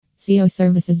SEO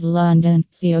Services London,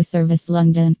 SEO Service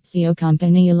London, SEO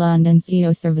Company London,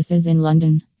 SEO Services in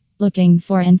London. Looking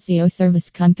for an SEO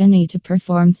service company to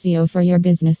perform SEO for your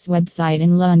business website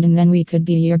in London? Then we could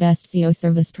be your best SEO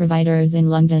service providers in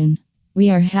London. We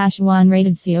are #1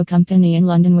 rated SEO company in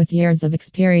London with years of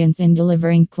experience in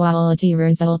delivering quality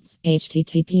results.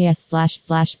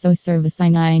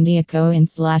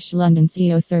 https://soservice.co.in/London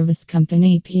SEO Service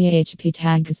Company PHP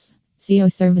tags.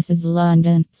 SEO Services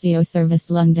London, SEO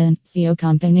Service London, SEO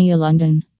Company London.